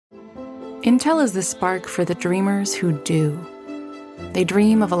Intel is the spark for the dreamers who do. They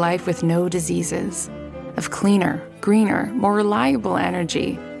dream of a life with no diseases, of cleaner, greener, more reliable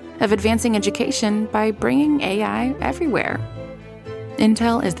energy, of advancing education by bringing AI everywhere.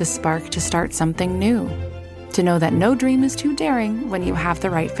 Intel is the spark to start something new, to know that no dream is too daring when you have the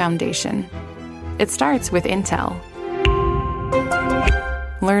right foundation. It starts with Intel.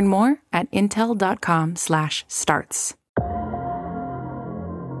 Learn more at intel.com/starts.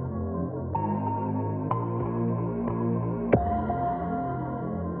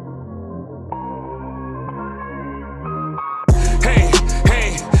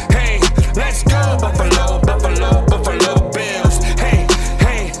 Let's go, Buffalo, Buffalo, Buffalo Bills. Hey,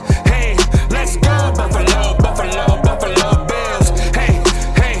 hey, hey, let's go, Buffalo, Buffalo, Buffalo Bills. Hey,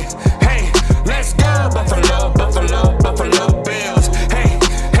 hey, hey, let's go, Buffalo, Buffalo, Buffalo Bills. Hey,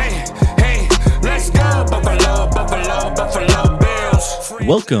 hey, hey, let's go, Buffalo, Buffalo, Buffalo Bills.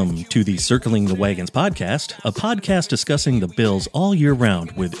 Welcome to the Circling the Wagons podcast, a podcast discussing the Bills all year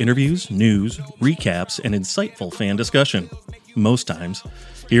round with interviews, news, recaps, and insightful fan discussion. Most times.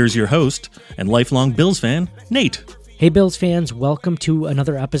 Here's your host and lifelong Bills fan, Nate. Hey Bills fans, welcome to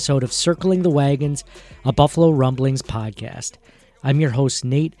another episode of Circling the Wagons, a Buffalo Rumblings podcast. I'm your host,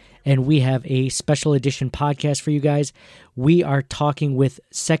 Nate, and we have a special edition podcast for you guys. We are talking with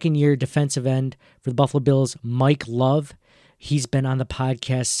second-year defensive end for the Buffalo Bills, Mike Love. He's been on the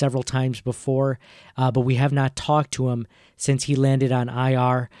podcast several times before, but we have not talked to him since he landed on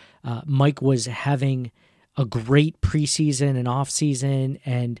IR. Mike was having a great preseason and offseason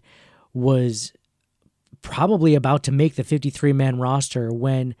and was probably about to make the 53-man roster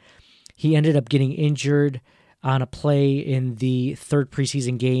when he ended up getting injured on a play in the third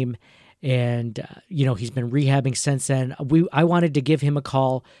preseason game. And, he's been rehabbing since then. I wanted to give him a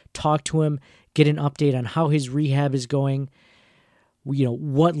call, talk to him, get an update on how his rehab is going.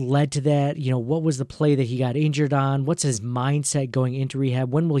 What led to that? What was the play that he got injured on? What's his mindset going into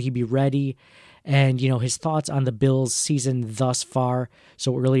rehab? When will he be ready? And, his thoughts on the Bills season thus far,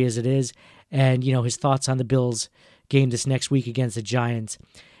 so early as it is, and, his thoughts on the Bills game this next week against the Giants.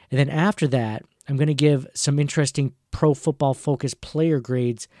 And then after that, I'm going to give some interesting Pro Football Focus player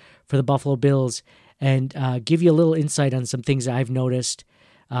grades for the Buffalo Bills and give you a little insight on some things that I've noticed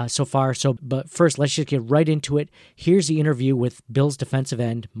so far. But first, let's just get right into it. Here's the interview with Bills defensive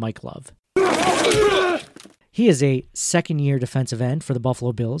end, Mike Love. He is a second-year defensive end for the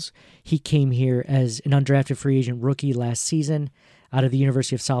Buffalo Bills. He came here as an undrafted free agent rookie last season out of the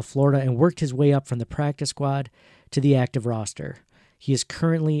University of South Florida and worked his way up from the practice squad to the active roster. He is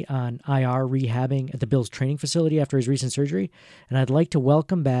currently on IR rehabbing at the Bills training facility after his recent surgery, and I'd like to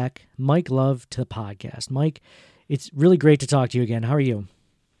welcome back Mike Love to the podcast. Mike, it's really great to talk to you again. How are you?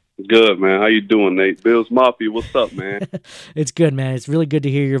 Good, man. How you doing, Nate? Bills Mafia, what's up, man? It's good, man. It's really good to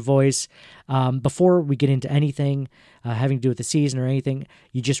hear your voice. Before we get into anything having to do with the season or anything,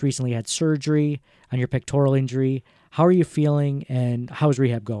 you just recently had surgery on your pectoral injury. How are you feeling, and how is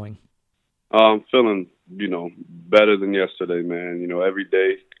rehab going? I'm feeling, better than yesterday, man. Every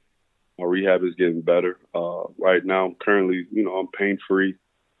day my rehab is getting better. Right now, I'm currently, I'm pain-free,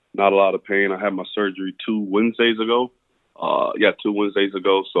 not a lot of pain. I had my surgery 2 Wednesdays ago. 2 Wednesdays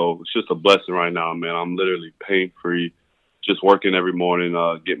ago. So it's just a blessing right now, man. I'm literally pain-free, just working every morning,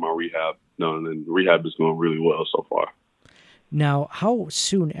 get my rehab done, and rehab is going really well so far. Now, how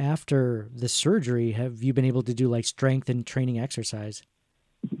soon after the surgery have you been able to do like strength and training exercise?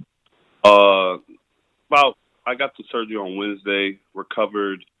 I got the surgery on Wednesday,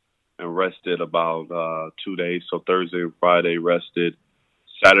 recovered and rested about 2 days. So Thursday and Friday rested.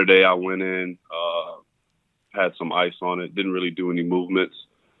 Saturday I went in, had some ice on it, didn't really do any movements.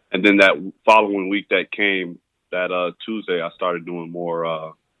 And then that following week that came, that Tuesday, I started doing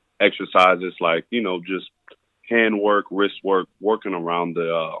more exercises like, just hand work, wrist work, working around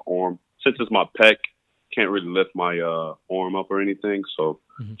the arm. Since it's my pec, can't really lift my arm up or anything, so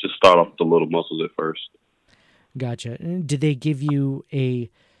just start off with the little muscles at first. Gotcha. Did they give you a,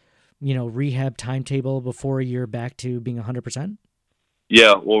 rehab timetable before you're back to being 100%?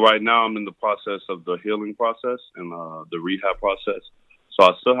 Yeah, well, right now I'm in the process of the healing process and the rehab process. So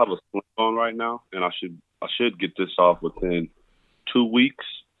I still have a sling on right now, and I should get this off within 2 weeks.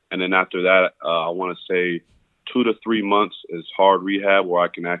 And then after that, I want to say 2 to 3 months is hard rehab where I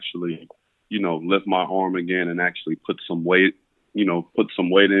can actually, lift my arm again and actually put some weight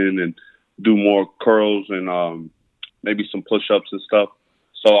in and do more curls and maybe some push-ups and stuff.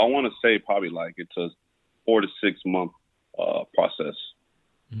 So I want to say probably like it's a 4 to 6 month process.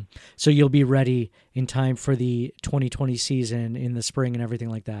 So you'll be ready in time for the 2020 season in the spring and everything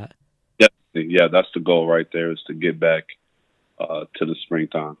like that? Yeah, that's the goal right there, is to get back to the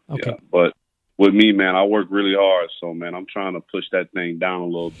springtime. Okay. Yeah. But with me, man, I work really hard. So, man, I'm trying to push that thing down a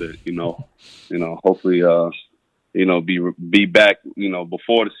little bit, hopefully, be back,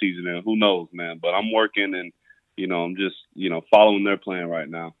 before the season. And who knows, man, but I'm working and, I'm just, following their plan right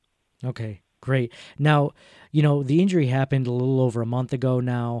now. Okay, great. Now, the injury happened a little over a month ago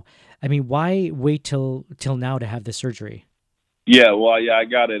now. I mean, why wait till now to have the surgery? Yeah, well, I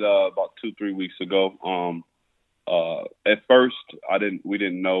got it about 2-3 weeks ago. At first, we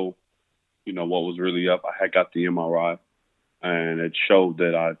didn't know, what was really up. I had got the MRI, and it showed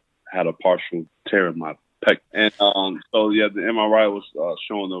that I had a partial tear in my pec. And the MRI was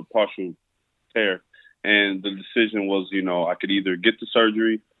showing a partial tear, and the decision was, I could either get the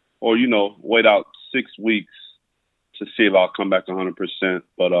surgery or, wait out 6 weeks to see if I'll come back 100%.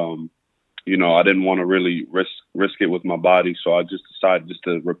 But I didn't want to really risk it with my body, so I just decided just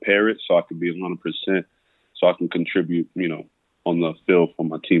to repair it so I could be 100%, so I can contribute, on the field for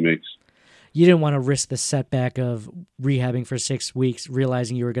my teammates. You didn't want to risk the setback of rehabbing for 6 weeks,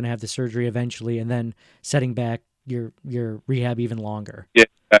 realizing you were going to have the surgery eventually, and then setting back your rehab even longer. Yeah,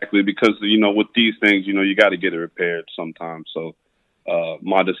 exactly. Because, with these things, you got to get it repaired sometimes. So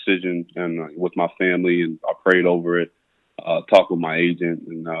my decision and with my family, and I prayed over it, talked with my agent,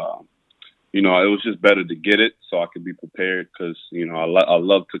 and, it was just better to get it so I could be prepared because, I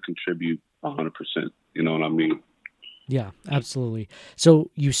love to contribute 100%. You know what I mean? Yeah, absolutely. So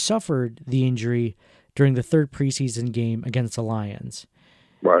you suffered the injury during the third preseason game against the Lions.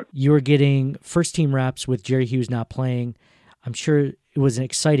 Right. You were getting first-team reps with Jerry Hughes not playing. I'm sure it was an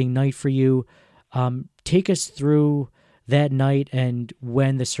exciting night for you. Take us through that night and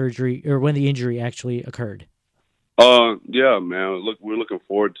when the injury actually occurred. Yeah, man. Look, we're looking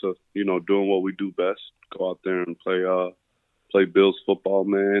forward to, doing what we do best. Go out there and play Bills football,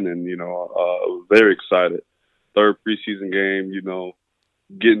 man. And, very excited. Third preseason game,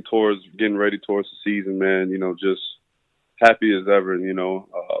 getting ready towards the season, man, just happy as ever. And,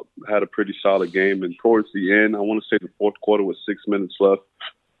 had a pretty solid game. And towards the end, I want to say the fourth quarter with 6 minutes left,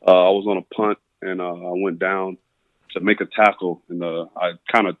 I was on a punt and I went down to make a tackle, and I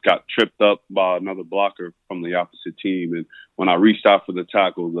kind of got tripped up by another blocker from the opposite team. And when I reached out for the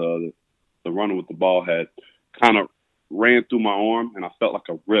tackle, the runner with the ball had kind of ran through my arm, and I felt like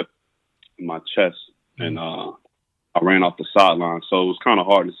a rip in my chest. And I ran off the sideline. So it was kind of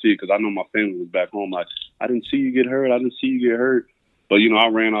hard to see because I know my family was back home. Like, I didn't see you get hurt. But, I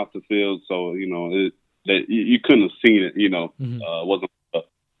ran off the field. So, you couldn't have seen it, It wasn't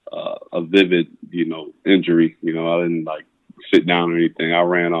a vivid, injury. I didn't sit down or anything. I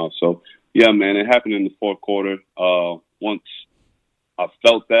ran off. So yeah, man, it happened in the fourth quarter. Once I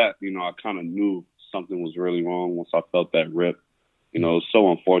felt that, I kind of knew something was really wrong once I felt that rip. It was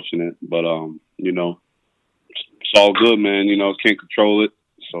so unfortunate, but it's all good, man. Can't control it.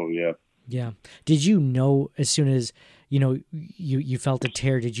 So yeah. Yeah. Did you know as soon as you felt a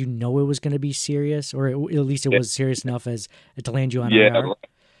tear, did you know it was going to be serious, or at least it was serious enough as to land you on IR?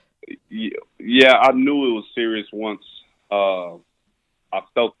 Yeah, I knew it was serious once I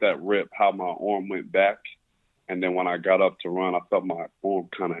felt that rip, how my arm went back. And then when I got up to run, I felt my arm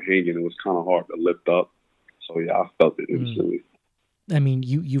kind of hanging. It was kind of hard to lift up. So, yeah, I felt it instantly. I mean,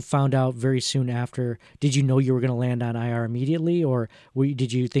 you found out very soon after. Did you know you were going to land on IR immediately, or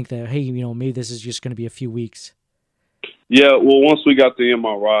did you think that, hey, maybe this is just going to be a few weeks? Yeah, well, once we got the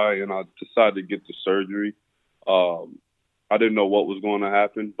MRI and I decided to get the surgery, I didn't know what was going to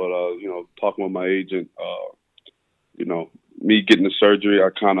happen, but, talking with my agent, me getting the surgery, I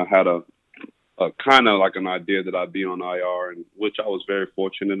kind of had an idea that I'd be on IR, and which I was very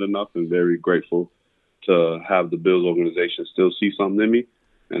fortunate enough and very grateful to have the Bills organization still see something in me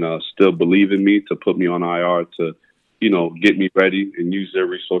and still believe in me to put me on IR to, get me ready and use their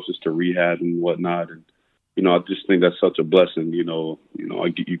resources to rehab and whatnot. And, I just think that's such a blessing, you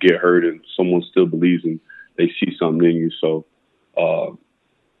get hurt and someone still believes and they see something in you. So,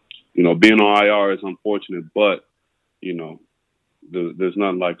 being on IR is unfortunate, but, there's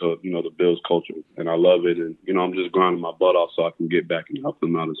nothing like, the Bills culture, and I love it. And, I'm just grinding my butt off so I can get back and help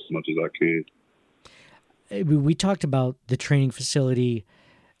them out as much as I can. We talked about the training facility,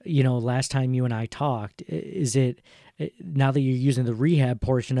 last time you and I talked. Is it, now that you're using the rehab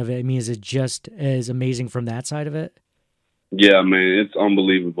portion of it, I mean, is it just as amazing from that side of it? Yeah, man, it's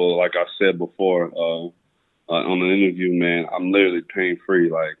unbelievable. Like I said before on the interview, man, I'm literally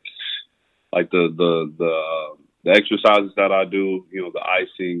pain-free. Like the exercises that I do, the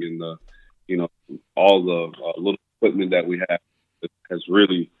icing and all the little equipment that we have has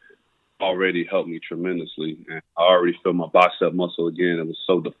really already helped me tremendously. And I already feel my bicep muscle again. It was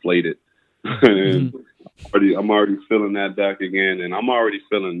so deflated. And I'm already feeling that back again, and I'm already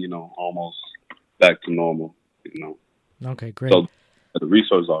feeling, almost back to normal, Okay, great. So the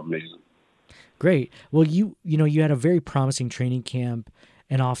resources are amazing. Great. Well, you had a very promising training camp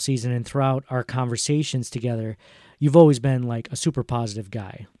and off season, and throughout our conversations together, you've always been like a super positive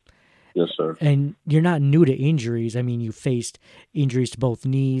guy. Yes, sir. And you're not new to injuries. I mean, you faced injuries to both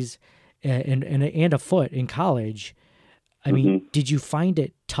knees and a foot in college. I mean, did you find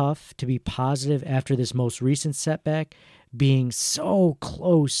it tough to be positive after this most recent setback, being so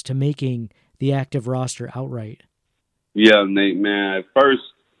close to making the active roster outright? Yeah, Nate, man. At first,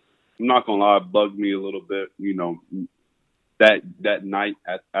 I'm not gonna lie, it bugged me a little bit. That night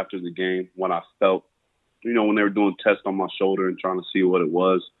after the game, when I felt, when they were doing tests on my shoulder and trying to see what it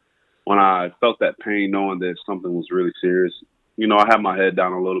was, when I felt that pain, knowing that something was really serious, I had my head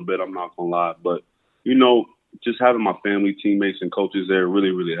down a little bit. I'm not gonna lie, but just having my family, teammates, and coaches there really,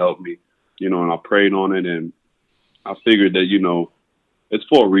 really helped me. And I prayed on it, and I figured that it's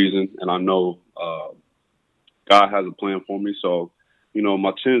for a reason, and I know God has a plan for me. So,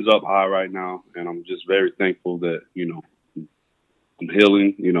 my chin's up high right now, and I'm just very thankful that I'm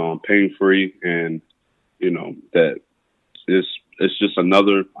healing. I'm pain free, and that it's just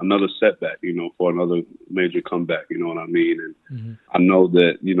another setback, for another major comeback. You know what I mean? And I know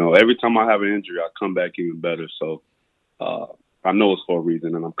that every time I have an injury, I come back even better. So I know it's for a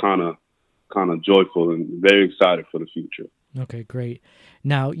reason, and I'm kind of joyful and very excited for the future. Okay, great.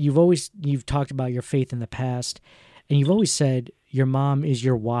 Now you've talked about your faith in the past, and you've always said your mom is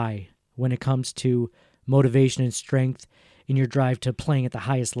your why when it comes to motivation and strength in your drive to playing at the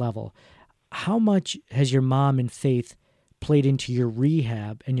highest level. How much has your mom and faith played into your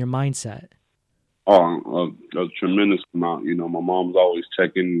rehab and your mindset? Oh, a tremendous amount. My mom's always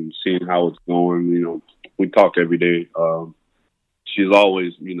checking and seeing how it's going. We talk every day. She's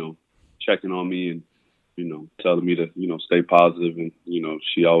always, checking on me and, telling me to, stay positive. And,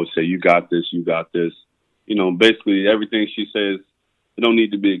 she always say, you got this, you got this. Basically everything she says, it don't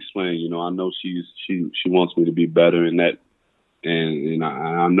need to be explained. I know she wants me to be better in that. And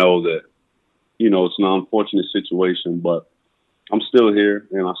I know that, it's an unfortunate situation, but I'm still here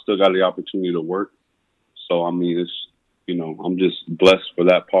and I still got the opportunity to work. So, I mean, it's, I'm just blessed for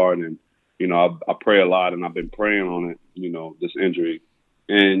that part. And, I pray a lot, and I've been praying on it, this injury.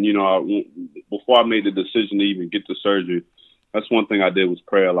 And, before I made the decision to even get the surgery, that's one thing I did was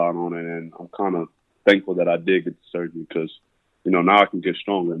pray a lot on it. And I'm kind of thankful that I did get the surgery because, now I can get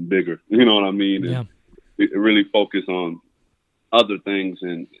stronger and bigger. You know what I mean? Yeah. And really focus on other things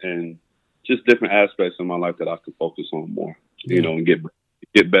and just different aspects of my life that I could focus on more, and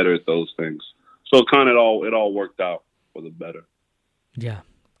get better at those things. So it all worked out for the better. Yeah.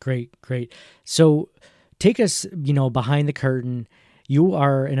 Great. So take us, behind the curtain. You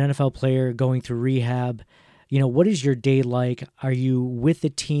are an NFL player going through rehab. What is your day like? Are you with the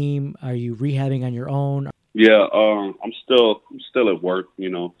team? Are you rehabbing on your own? Yeah. I'm still at work.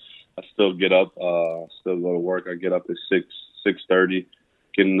 I still get up, still go to work. I get up at 6:30,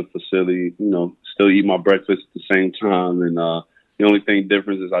 get in the facility, still eat my breakfast at the same time. And, the only thing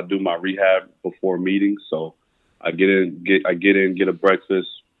difference is I do my rehab before meetings. So I get in, get a breakfast.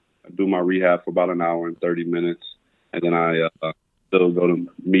 I do my rehab for about an hour and 30 minutes. And then I still go to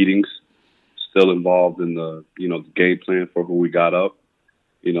meetings, still involved in the game plan for who we got up,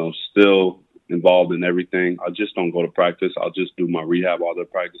 still involved in everything. I just don't go to practice. I'll just do my rehab while they're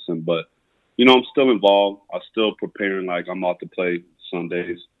practicing. But, I'm still involved. I'm still preparing like I'm out to play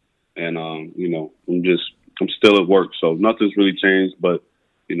Sundays. And, I'm still at work. So nothing's really changed, but,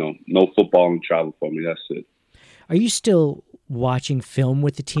 no football and travel for me. That's it. Are you still watching film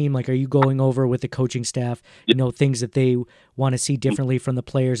with the team? Like, are you going over with the coaching staff, things that they want to see differently from the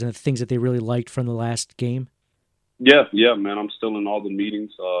players and the things that they really liked from the last game? Yeah, man. I'm still in all the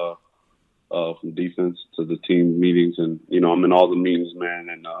meetings, from defense to the team meetings. And, I'm in all the meetings, man.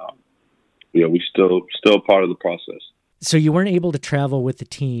 And, we still part of the process. So you weren't able to travel with the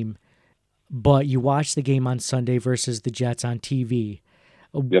team, but you watched the game on Sunday versus the Jets on TV.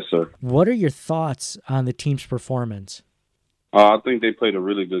 Yes, sir. What are your thoughts on the team's performance? I think they played a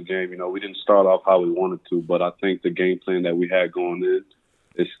really good game. We didn't start off how we wanted to, but I think the game plan that we had going in,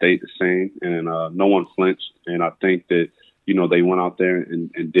 it stayed the same, and no one flinched. And I think that, they went out there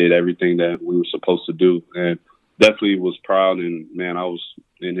and did everything that we were supposed to do. And definitely was proud. And, man, I was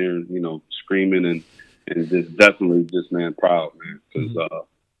in here, screaming and just definitely just, man, proud, man. Because,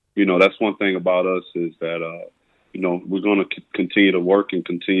 that's one thing about us is that, we're going to continue to work and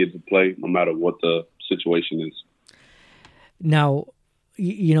continue to play no matter what the situation is. Now,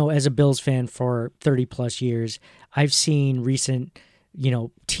 as a Bills fan for 30 plus years, I've seen recent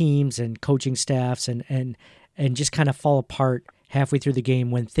teams and coaching staffs and just kind of fall apart halfway through the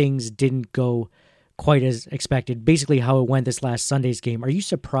game when things didn't go quite as expected, basically how it went this last Sunday's game. Are you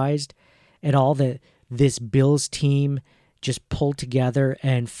surprised at all that this Bills team just pulled together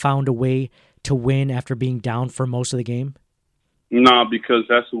and found a way to win after being down for most of the game? No, because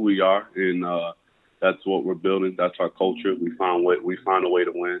that's who we are, and that's what we're building. That's our culture. We find a way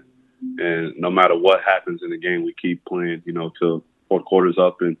to win, and no matter what happens in the game, we keep playing. Till fourth quarter's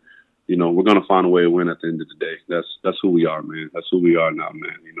up, and we're gonna find a way to win at the end of the day. That's who we are, man. That's who we are now,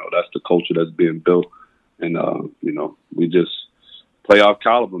 man. That's the culture that's being built, and we just playoff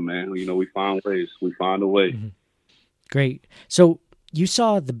caliber, man. We find ways. We find a way. Mm-hmm. Great. So you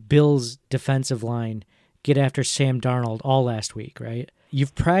saw the Bills' defensive line get after Sam Darnold all last week, right?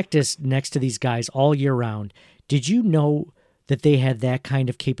 You've practiced next to these guys all year round. Did you know that they had that kind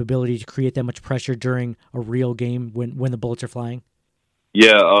of capability to create that much pressure during a real game when the bullets are flying?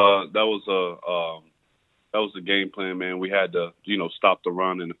 Yeah, that was the game plan, man. We had to, stop the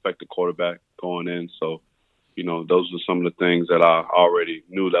run and affect the quarterback going in. So, those were some of the things that I already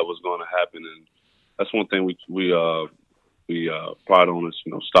knew that was going to happen, and that's one thing we pride on is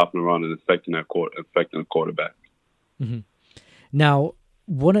stopping the run and affecting the quarterback. Mm-hmm. Now,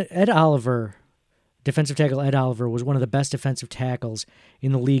 defensive tackle Ed Oliver was one of the best defensive tackles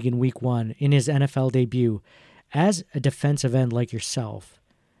in the league in Week 1 in his NFL debut. As a defensive end like yourself,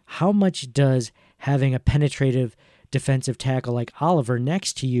 how much does having a penetrative defensive tackle like Oliver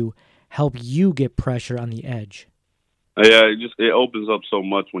next to you help you get pressure on the edge? Yeah, it opens up so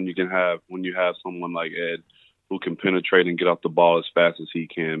much when you have someone like Ed who can penetrate and get off the ball as fast as he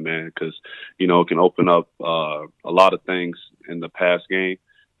can, man, because, it can open up a lot of things in the pass game,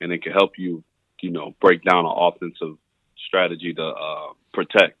 and it can help you, break down an offensive strategy to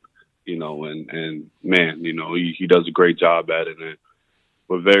protect, and man, he does a great job at it, and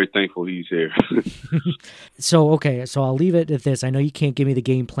we're very thankful he's here. So I'll leave it at this. I know you can't give me the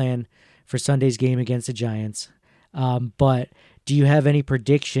game plan for Sunday's game against the Giants, but do you have any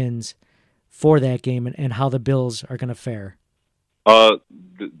predictions for that game and how the Bills are going to fare?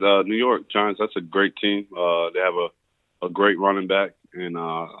 The New York Giants, that's a great team. They have a great running back, and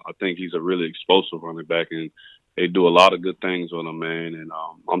I think he's a really explosive running back, and they do a lot of good things with him, man. And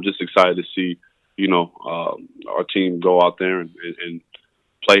I'm just excited to see, our team go out there and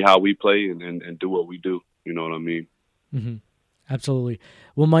play how we play and do what we do. You know what I mean? Mm-hmm. Absolutely.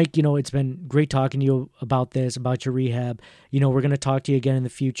 Well, Mike, it's been great talking to you about this, about your rehab. We're going to talk to you again in the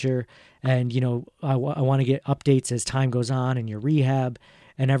future. And, I want to get updates as time goes on and your rehab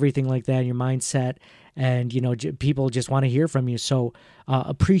and everything like that, and your mindset. And, people just want to hear from you. So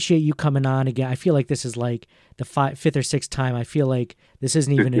appreciate you coming on again. I feel like this is like the fifth or sixth time. I feel like this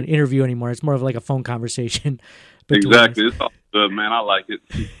isn't even an interview anymore. It's more of like a phone conversation. Exactly. It's all good, man. I like it.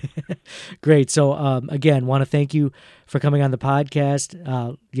 Great. So, again, want to thank you for coming on the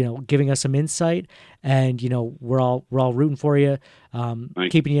podcast, giving us some insight, and, we're all rooting for you,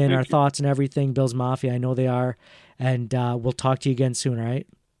 keeping you in our thoughts and everything. Bills Mafia, I know they are, and we'll talk to you again soon. All right.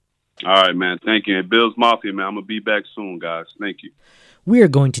 All right, man. Thank you. And Bills Mafia, man, I'm going to be back soon, guys. Thank you. We are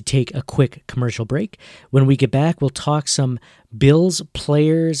going to take a quick commercial break. When we get back, we'll talk some Bills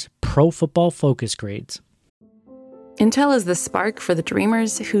players' Pro Football Focus grades. Intel is the spark for the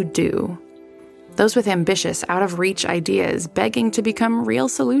dreamers who do. Those with ambitious, out-of-reach ideas begging to become real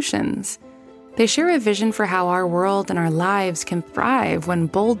solutions. They share a vision for how our world and our lives can thrive when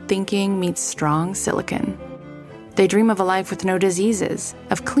bold thinking meets strong silicon. They dream of a life with no diseases,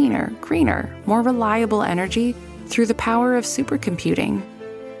 of cleaner, greener, more reliable energy through the power of supercomputing.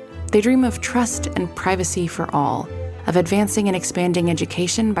 They dream of trust and privacy for all, of advancing and expanding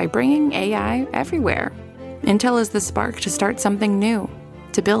education by bringing AI everywhere. Intel is the spark to start something new,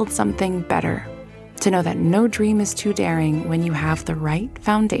 to build something better, to know that no dream is too daring when you have the right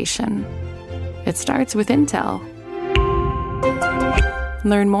foundation. It starts with Intel.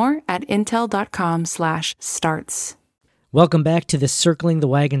 Learn more at intel.com/starts. Welcome back to the Circling the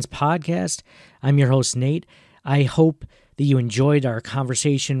Wagons podcast. I'm your host, Nate. I hope that you enjoyed our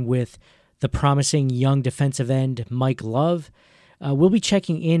conversation with the promising young defensive end, Mike Love. We'll be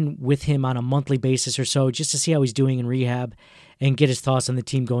checking in with him on a monthly basis or so just to see how he's doing in rehab and get his thoughts on the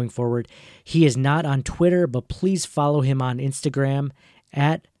team going forward. He is not on Twitter, but please follow him on Instagram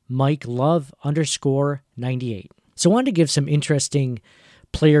at MikeLove_98. So I wanted to give some interesting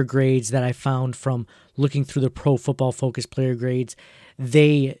player grades that I found from looking through the Pro Football Focus player grades.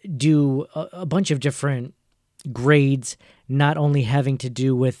 They do a bunch of different grades not only having to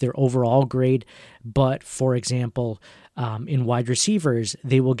do with their overall grade, but for example, in wide receivers,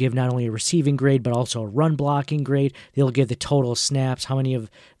 they will give not only a receiving grade, but also a run blocking grade. They'll give the total snaps, how many of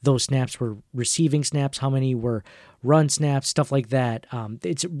those snaps were receiving snaps, how many were run snaps, stuff like that.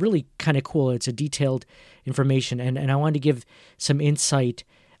 It's really kind of cool. It's a detailed information, and I wanted to give some insight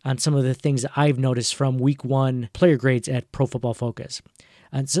on some of the things that I've noticed from week 1 player grades at Pro Football Focus.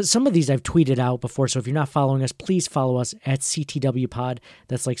 And so some of these I've tweeted out before, so if you're not following us, please follow us at CTW Pod.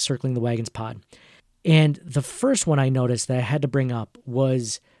 That's like Circling the Wagons Pod. And the first one I noticed that I had to bring up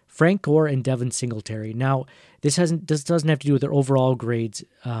was Frank Gore and Devin Singletary. Now, this doesn't have to do with their overall grades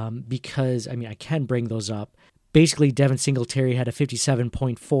because, I can bring those up. Basically, Devin Singletary had a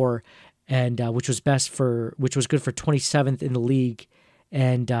 57.4, and which was good for 27th in the league,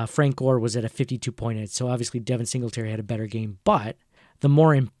 and Frank Gore was at a 52.8. So obviously, Devin Singletary had a better game. But the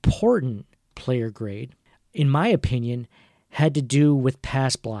more important player grade, in my opinion, had to do with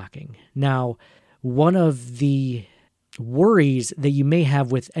pass blocking. Now, one of the worries that you may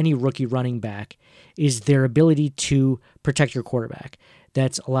have with any rookie running back is their ability to protect your quarterback.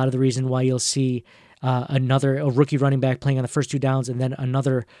 That's a lot of the reason why you'll see a rookie running back playing on the first 2 downs and then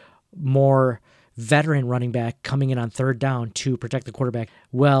another more veteran running back coming in on 3rd down to protect the quarterback.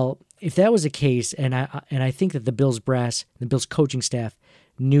 Well, if that was the case, and I think that the Bills brass, the Bills coaching staff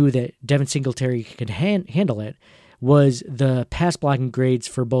knew that Devin Singletary could handle it, was the pass blocking grades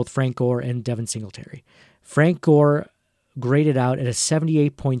for both Frank Gore and Devin Singletary. Frank Gore graded out at a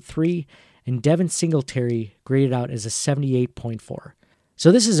 78.3, and Devin Singletary graded out as a 78.4.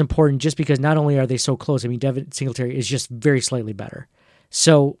 So this is important just because not only are they so close, Devin Singletary is just very slightly better.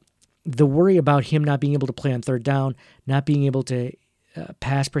 So the worry about him not being able to play on 3rd down, not being able to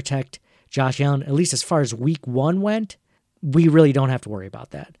pass protect Josh Allen, at least as far as week 1 went, we really don't have to worry about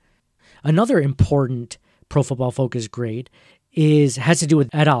that. Another important Pro Football Focus grade has to do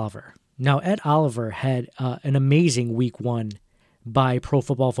with Ed Oliver. Now, Ed Oliver had an amazing week 1 by Pro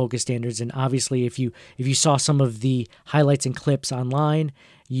Football Focus standards, and obviously, if you saw some of the highlights and clips online,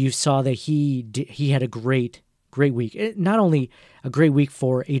 you saw that he had a great week. Not only a great week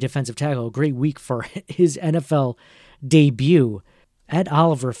for a defensive tackle, a great week for his NFL debut. Ed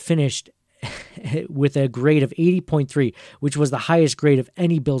Oliver finished with a grade of 80.3, which was the highest grade of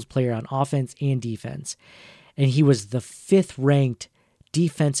any Bills player on offense and defense. And he was the 5th ranked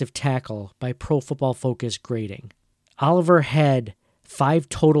defensive tackle by Pro Football Focus grading. Oliver had 5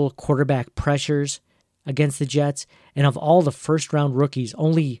 total quarterback pressures against the Jets, and of all the first-round rookies,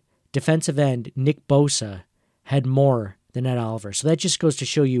 only defensive end Nick Bosa had more than Ed Oliver. So that just goes to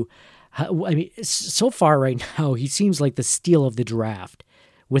show you how, so far right now, he seems like the steal of the draft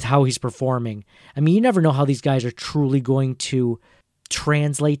with how he's performing. You never know how these guys are truly going to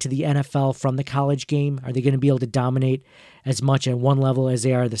translate to the NFL from the college game. Are they going to be able to dominate as much at one level as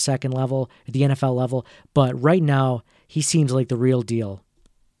they are at the second level, at the NFL level? But right now, he seems like the real deal.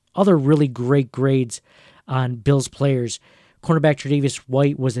 Other really great grades on Bills players. Cornerback Tre'Davious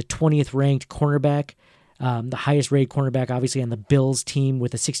White was the 20th ranked cornerback, the highest rated cornerback, obviously, on the Bills team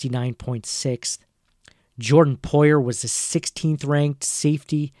with a 69.6. Jordan Poyer was the 16th ranked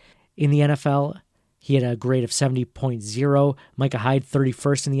safety in the NFL. He had a grade of 70.0. Micah Hyde,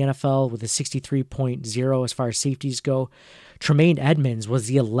 31st in the NFL with a 63.0 as far as safeties go. Tremaine Edmonds was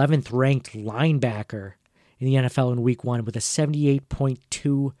the 11th ranked linebacker in the NFL in week 1 with a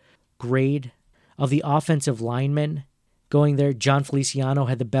 78.2 grade. Of the offensive linemen going there, John Feliciano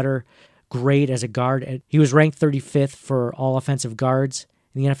had the better grade as a guard. He was ranked 35th for all offensive guards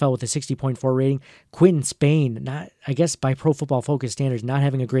in the NFL with a 60.4 rating. Quinton Spain, I guess by Pro Football Focus standards, not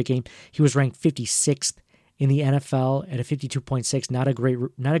having a great game. He was ranked 56th in the NFL at a 52.6.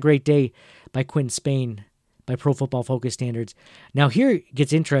 Not a great day by Quinton Spain by Pro Football Focus standards. Now here it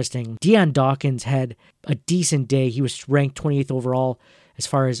gets interesting. Deion Dawkins had a decent day. He was ranked 28th overall as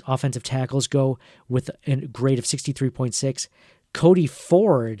far as offensive tackles go with a grade of 63.6. Cody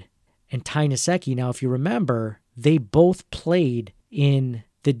Ford and Ty Nsekhe, now if you remember, they both played in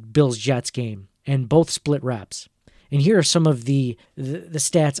the Bills-Jets game and both split reps. And here are some of the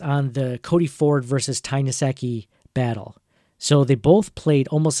stats on the Cody Ford versus Ty Nsekhe battle. So they both played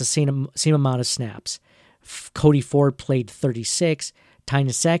almost the same amount of snaps. Cody Ford played 36, Ty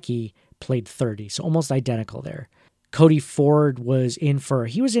Nsekhe played 30, so almost identical there. Cody Ford was in for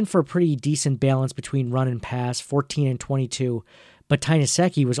a pretty decent balance between run and pass, 14 and 22, but Ty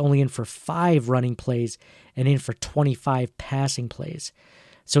Nsekhe was only in for 5 running plays and in for 25 passing plays.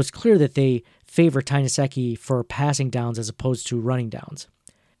 So it's clear that they favor Ty Nsekhe for passing downs as opposed to running downs.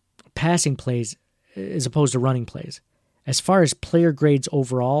 Passing plays as opposed to running plays. As far as player grades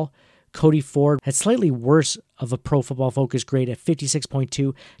overall, Cody Ford had slightly worse of a Pro Football Focus grade at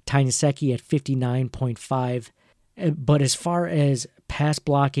 56.2, Ty Nsekhe at 59.5. But as far as pass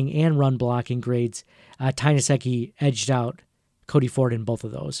blocking and run blocking grades, Ty Nsekhe edged out Cody Ford in both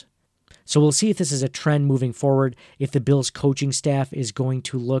of those. So we'll see if this is a trend moving forward, if the Bills coaching staff is going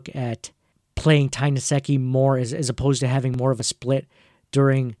to look at playing Ty Nsekhe more as opposed to having more of a split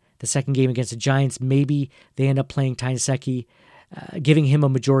during the second game against the Giants. Maybe they end up playing Ty Nsekhe, giving him a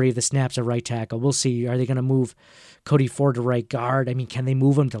majority of the snaps at right tackle. We'll see. Are they going to move Cody Ford to right guard? I mean, can they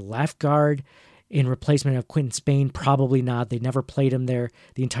move him to left guard in replacement of Quinton Spain? Probably not. They never played him there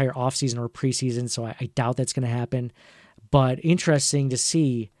the entire offseason or preseason, so I doubt that's going to happen. But interesting to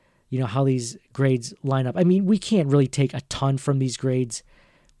see, how these grades line up. I mean, we can't really take a ton from these grades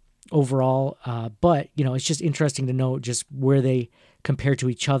overall, but, it's just interesting to know just where they compare to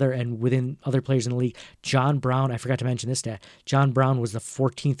each other and within other players in the league. John Brown, I forgot to mention this stat. John Brown was the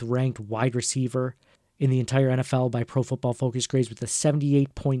 14th ranked wide receiver in the entire NFL by Pro Football Focus grades with a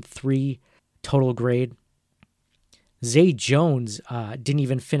 78.3 total grade. Zay Jones didn't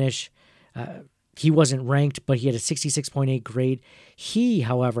even finish. He wasn't ranked, but he had a 66.8 grade. He,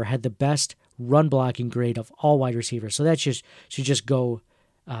 however, had the best run blocking grade of all wide receivers. So that should just go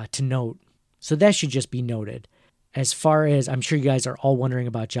to note. So that should just be noted. As far as, I'm sure you guys are all wondering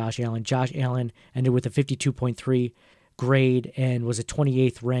about Josh Allen. Josh Allen ended with a 52.3 grade and was a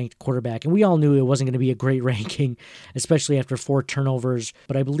 28th ranked quarterback. And we all knew it wasn't going to be a great ranking, especially after 4 turnovers.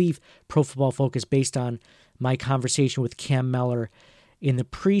 But I believe Pro Football Focus, based on my conversation with Cam Meller in the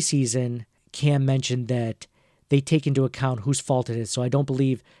preseason, Cam mentioned that they take into account whose fault it is. So I don't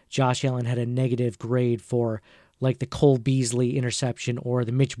believe Josh Allen had a negative grade for like the Cole Beasley interception or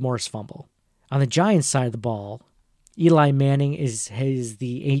the Mitch Morse fumble. On the Giants side of the ball, Eli Manning is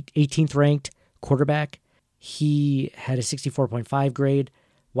the 18th ranked quarterback. He had a 64.5 grade.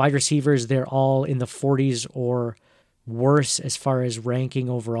 Wide receivers, they're all in the 40s or worse as far as ranking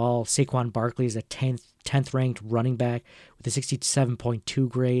overall. Saquon Barkley is a 10th ranked running back with a 67.2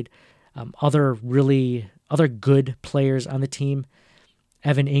 grade. Other good players on the team,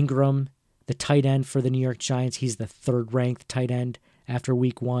 Evan Ingram, the tight end for the New York Giants, he's the 3rd ranked tight end after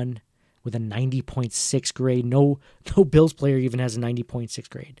week 1 with a 90.6 grade. No Bills player even has a 90.6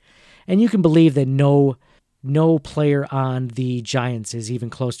 grade. And you can believe that no player on the Giants is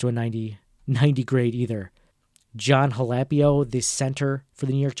even close to a 90 grade either. John Halapio, the center for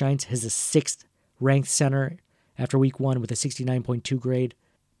the New York Giants, has a 6th ranked center after week 1 with a 69.2 grade.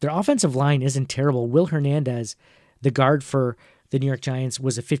 Their offensive line isn't terrible. Will Hernandez, the guard for the New York Giants,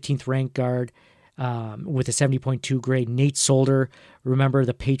 was a 15th ranked guard with a 70.2 grade. Nate Solder, remember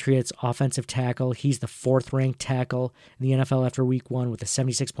the Patriots offensive tackle. He's the 4th ranked tackle in the NFL after week 1 with a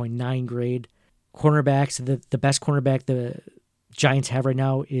 76.9 grade. Cornerbacks, the best cornerback the Giants have right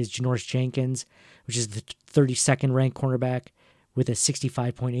now is Janoris Jenkins, which is the 32nd ranked cornerback with a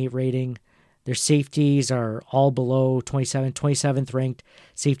 65.8 rating. Their safeties are all below 27th ranked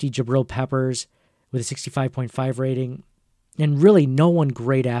safety Jabril Peppers with a 65.5 rating. And really no one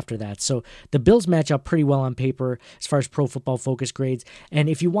great after that. So the Bills match up pretty well on paper as far as Pro Football Focus grades. And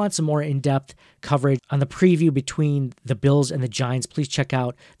if you want some more in-depth coverage on the preview between the Bills and the Giants, please check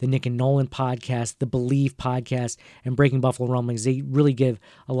out the Nick and Nolan podcast, the Believe podcast, and Breaking Buffalo Rumblings. They really give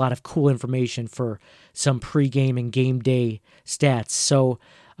a lot of cool information for some pregame and game day stats. So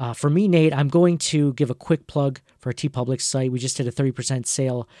for me, Nate, I'm going to give a quick plug for our TeePublic site. We just did a 30%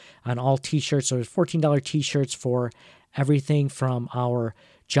 sale on all t-shirts. So there's $14 t-shirts for everything from our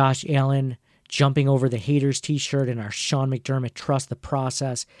Josh Allen jumping over the haters t-shirt and our Sean McDermott Trust the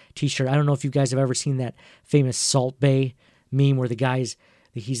Process t-shirt. I don't know if you guys have ever seen that famous Salt Bae meme where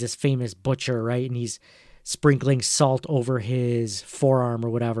he's this famous butcher, right? And he's sprinkling salt over his forearm or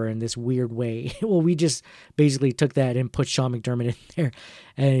whatever in this weird way. Well, we just basically took that and put Sean McDermott in there,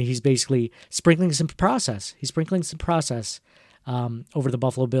 and he's basically sprinkling some process. He's sprinkling some process over the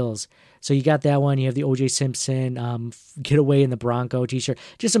Buffalo Bills. So you got that one. You have the O.J. Simpson Get Away in the Bronco t-shirt.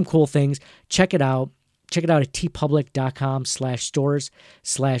 Just some cool things. Check it out. Check it out at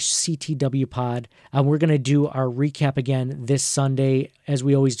tpublic.com/stores/CTWpod. We're going to do our recap again this Sunday, as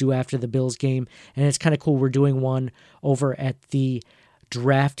we always do after the Bills game. And it's kind of cool. We're doing one over at the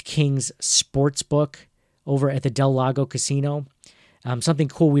DraftKings Sportsbook over at the Del Lago Casino. Something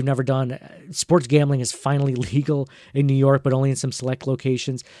cool we've never done. Sports gambling is finally legal in New York, but only in some select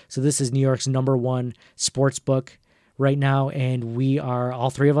locations. So this is New York's #1 sports book right now, and all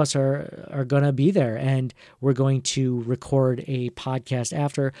 3 of us are going to be there, and we're going to record a podcast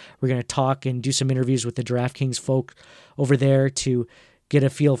after. We're going to talk and do some interviews with the DraftKings folk over there to get a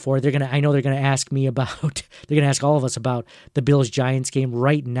feel for it. I know they're going to ask me about, they're going to ask all of us about the Bills-Giants game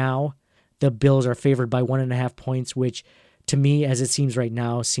right now. the Bills are favored by 1.5 points, which to me, as it seems right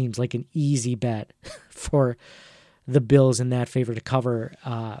now, seems like an easy bet for the Bills in that favor to cover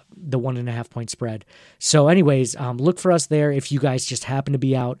the 1.5 point spread. So anyways, look for us there if you guys just happen to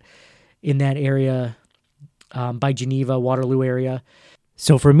be out in that area by Geneva, Waterloo area.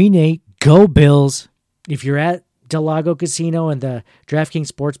 So for me, Nate, go Bills. If you're at Del Lago Casino and the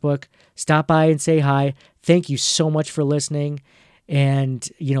DraftKings Sportsbook, stop by and say hi. Thank you so much for listening. And,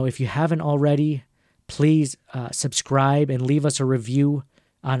 if you haven't already, please subscribe and leave us a review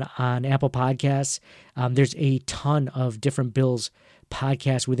on Apple Podcasts. There's a ton of different Bills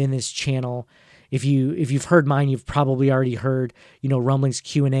podcasts within this channel. If you've heard mine, you've probably already heard, Rumblings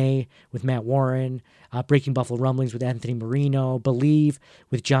Q&A with Matt Warren, Breaking Buffalo Rumblings with Anthony Marino, Believe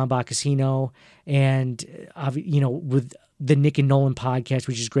with John Boccacino, and, with the Nick and Nolan podcast,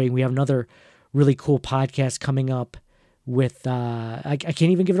 which is great. We have another really cool podcast coming up with, I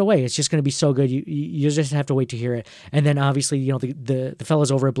can't even give it away. It's just going to be so good. You just have to wait to hear it. And then obviously, the fellas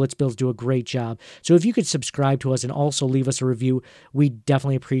over at Blitz Bills do a great job. So if you could subscribe to us and also leave us a review, we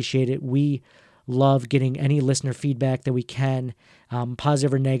definitely appreciate it. We love getting any listener feedback that we can,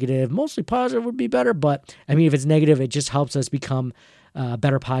 positive or negative. Mostly positive would be better, but if it's negative, it just helps us become a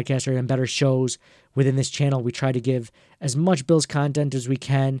better podcaster and better shows within this channel. We try to give as much Bills content as we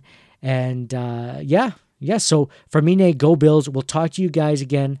can. And so for me, Nate, go Bills. We'll talk to you guys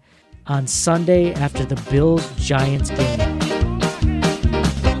again on Sunday after the Bills-Giants game.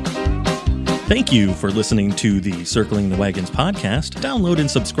 Thank you for listening to the Circling the Wagons podcast. Download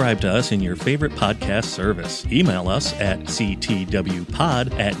and subscribe to us in your favorite podcast service. Email us at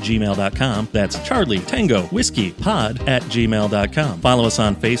ctwpod@gmail.com. That's Charlie Tango Whiskey Pod @gmail.com. Follow us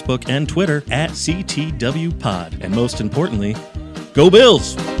on Facebook and Twitter at CTWPod. And most importantly, go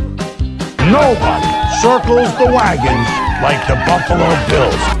Bills! Nobody circles the wagons like the Buffalo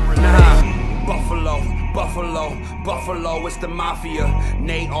Bills. Buffalo, it's the Mafia.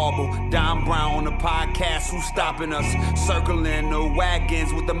 Nate Arbel, Don Brown on the podcast. Who's stopping us? Circling the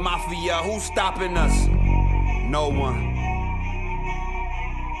wagons with the Mafia. Who's stopping us? No one.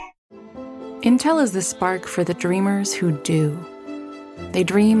 Intel is the spark for the dreamers who do. They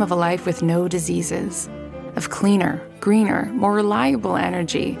dream of a life with no diseases, of cleaner, greener, more reliable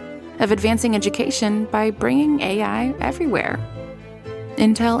energy, of advancing education by bringing AI everywhere.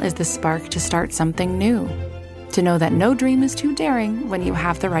 Intel is the spark to start something new, to know that no dream is too daring when you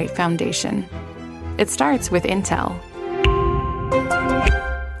have the right foundation. It starts with Intel.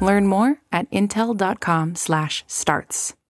 Learn more at intel.com/starts.